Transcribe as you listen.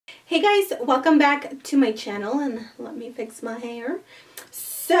Hey guys, welcome back to my channel, and let me fix my hair.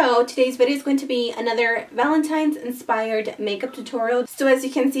 So today's video is going to be another Valentine's inspired makeup tutorial. So as you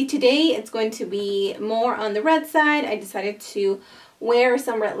can see today, it's going to be more on the red side. I decided to wear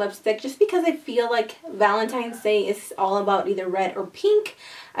some red lipstick just because I feel like Valentine's Day is all about either red or pink.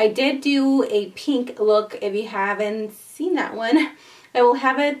 I did do a pink look. If you haven't seen that one, I will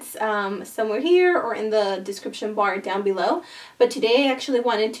have it somewhere here or in the description bar down below. But today I actually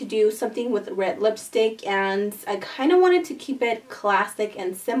wanted to do something with red lipstick, and I kind of wanted to keep it classic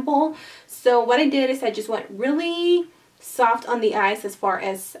and simple. So what I did is I just went really soft on the eyes as far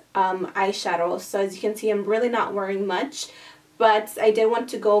as eyeshadow. So as you can see, I'm really not wearing much, but I did want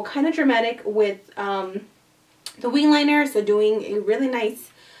to go kind of dramatic with the wing liner. So doing a really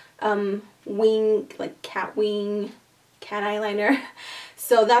nice wing, like cat eyeliner.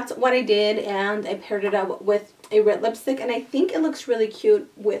 So that's what I did, and I paired it up with a red lipstick, and I think it looks really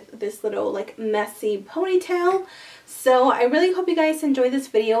cute with this little like messy ponytail. So I really hope you guys enjoy this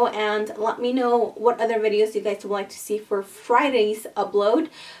video, and let me know what other videos you guys would like to see for Friday's upload,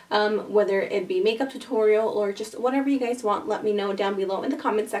 whether it be makeup tutorial or just whatever you guys want. Let me know down below in the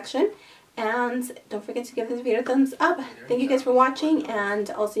comment section, and don't forget to give this video a thumbs up. Thank you guys for watching, and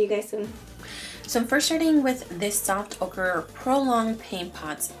I'll see you guys soon. So I'm first starting with this Soft Ochre Prolonged Paint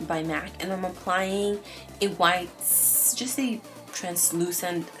Pots by MAC, and I'm applying a white, just a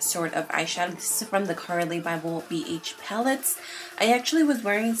translucent sort of eyeshadow. This is from the Carly Bible BH palettes. I actually was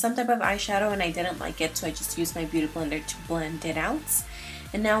wearing some type of eyeshadow and I didn't like it, so I just used my Beauty Blender to blend it out.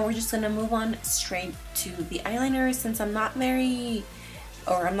 And now we're just going to move on straight to the eyeliner. Since I'm not going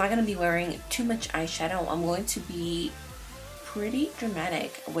to be wearing too much eyeshadow, I'm going to be pretty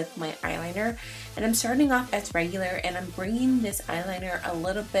dramatic with my eyeliner, and I'm starting off as regular, and I'm bringing this eyeliner a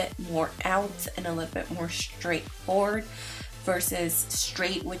little bit more out and a little bit more straightforward versus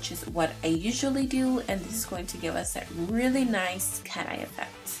straight, which is what I usually do, and this is going to give us that really nice cat eye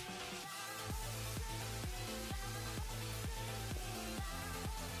effect.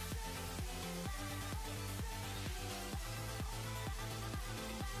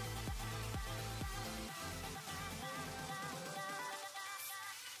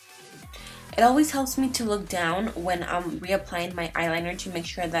 It always helps me to look down when I'm reapplying my eyeliner to make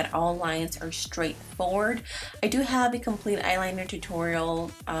sure that all lines are straightforward. I do have a complete eyeliner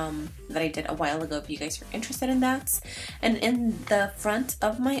tutorial that I did a while ago if you guys are interested in that. And in the front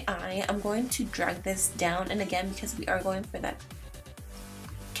of my eye, I'm going to drag this down, and again, because we are going for that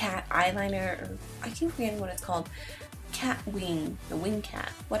cat eyeliner, or I keep forgetting what it's called, cat wing, the wing cat,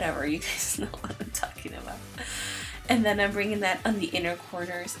 whatever, you guys know what I'm talking about. And then I'm bringing that on the inner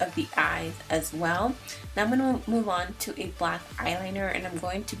corners of the eyes as well. Now I'm going to move on to a black eyeliner, and I'm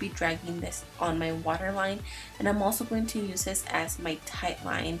going to be dragging this on my waterline, and I'm also going to use this as my tight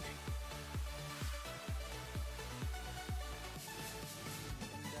line.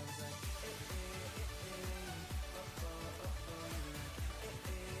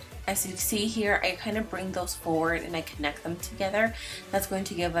 As you see here, I kind of bring those forward and I connect them together. That's going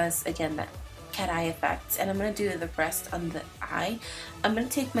to give us, again, that cat eye effect. And I'm going to do the rest on the eye. I'm going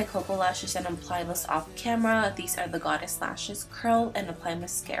to take my Cocoa lashes and apply this off camera. These are the Goddess lashes, curl and apply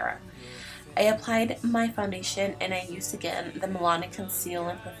mascara. I applied my foundation, and I used again the Milani Conceal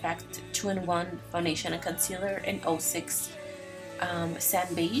and Perfect 2-in-1 foundation and concealer in 06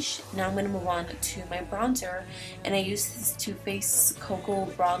 Sand Beige. Now I'm going to move on to my bronzer, and I use this Too Faced Cocoa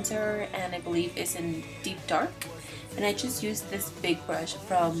bronzer, and I believe it's in Deep Dark. And I just used this big brush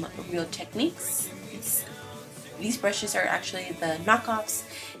from Real Techniques. These brushes are actually the knockoffs.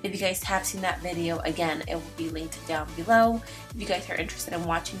 If you guys have seen that video, again, it will be linked down below if you guys are interested in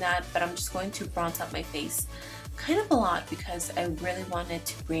watching that. But I'm just going to bronze up my face kind of a lot because I really wanted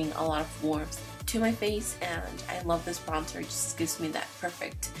to bring a lot of warmth to my face, and I love this bronzer. It just gives me that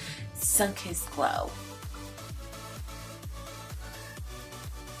perfect sun-kissed glow.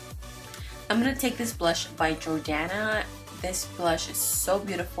 I'm going to take this blush by Jordana. This blush is so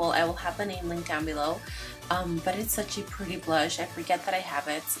beautiful. I will have the name linked down below, but it's such a pretty blush. I forget that I have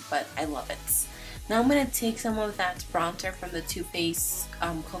it, but I love it. Now I'm going to take some of that bronzer from the Too Faced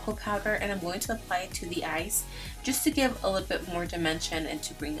Cocoa Powder, and I'm going to apply it to the eyes just to give a little bit more dimension and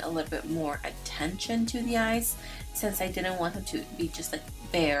to bring a little bit more attention to the eyes, since I didn't want them to be just like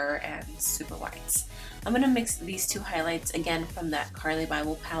bare and super white. I'm going to mix these two highlights again from that Carly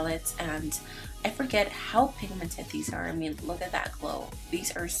Bible palette, and I forget how pigmented these are. I mean, look at that glow.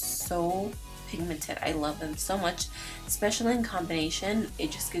 These are so pigmented. I love them so much, especially in combination. It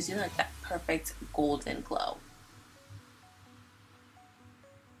just gives you like that perfect golden glow.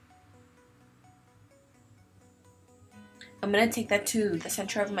 I'm going to take that to the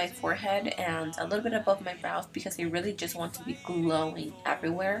center of my forehead and a little bit above my brows because I really just want to be glowing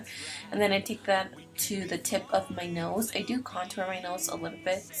everywhere. And then I take that to the tip of my nose. I do contour my nose a little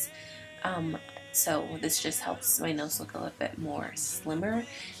bit, so this just helps my nose look a little bit more slimmer.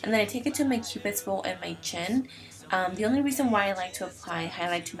 And then I take it to my cupid's bow and my chin. The only reason why I like to apply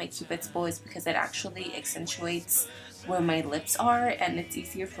highlight to my cupid's bow is because it actually accentuates where my lips are and it's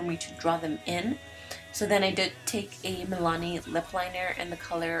easier for me to draw them in. So then I did take a Milani lip liner in the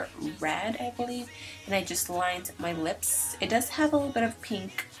color red, I believe, and I just lined my lips. It does have a little bit of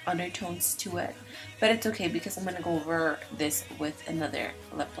pink undertones to it, but it's okay because I'm going to go over this with another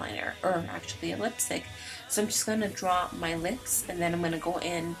lip liner, or actually a lipstick. So I'm just going to draw my lips, and then I'm going to go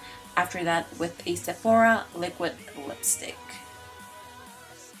in after that with a Sephora liquid lipstick.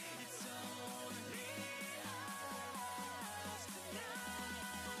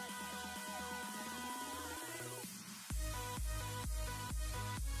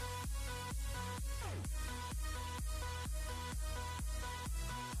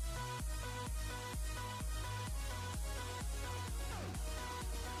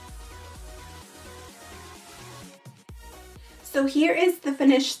 So here is the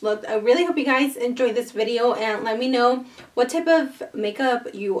finished look. I really hope you guys enjoyed this video, and let me know what type of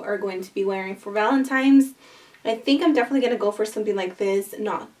makeup you are going to be wearing for Valentine's. I think I'm definitely going to go for something like this,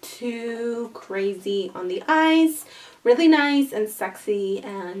 not too crazy on the eyes, really nice and sexy,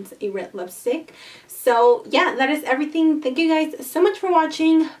 and a red lipstick. So yeah, that is everything. Thank you guys so much for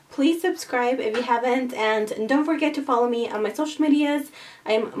watching. Please subscribe if you haven't, and don't forget to follow me on my social medias.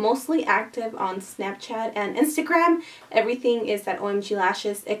 I am mostly active on Snapchat and Instagram. Everything is at OMG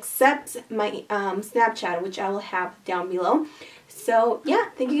Lashes except my Snapchat, which I will have down below. So yeah,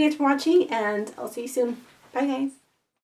 thank you guys for watching, and I'll see you soon. Bye guys.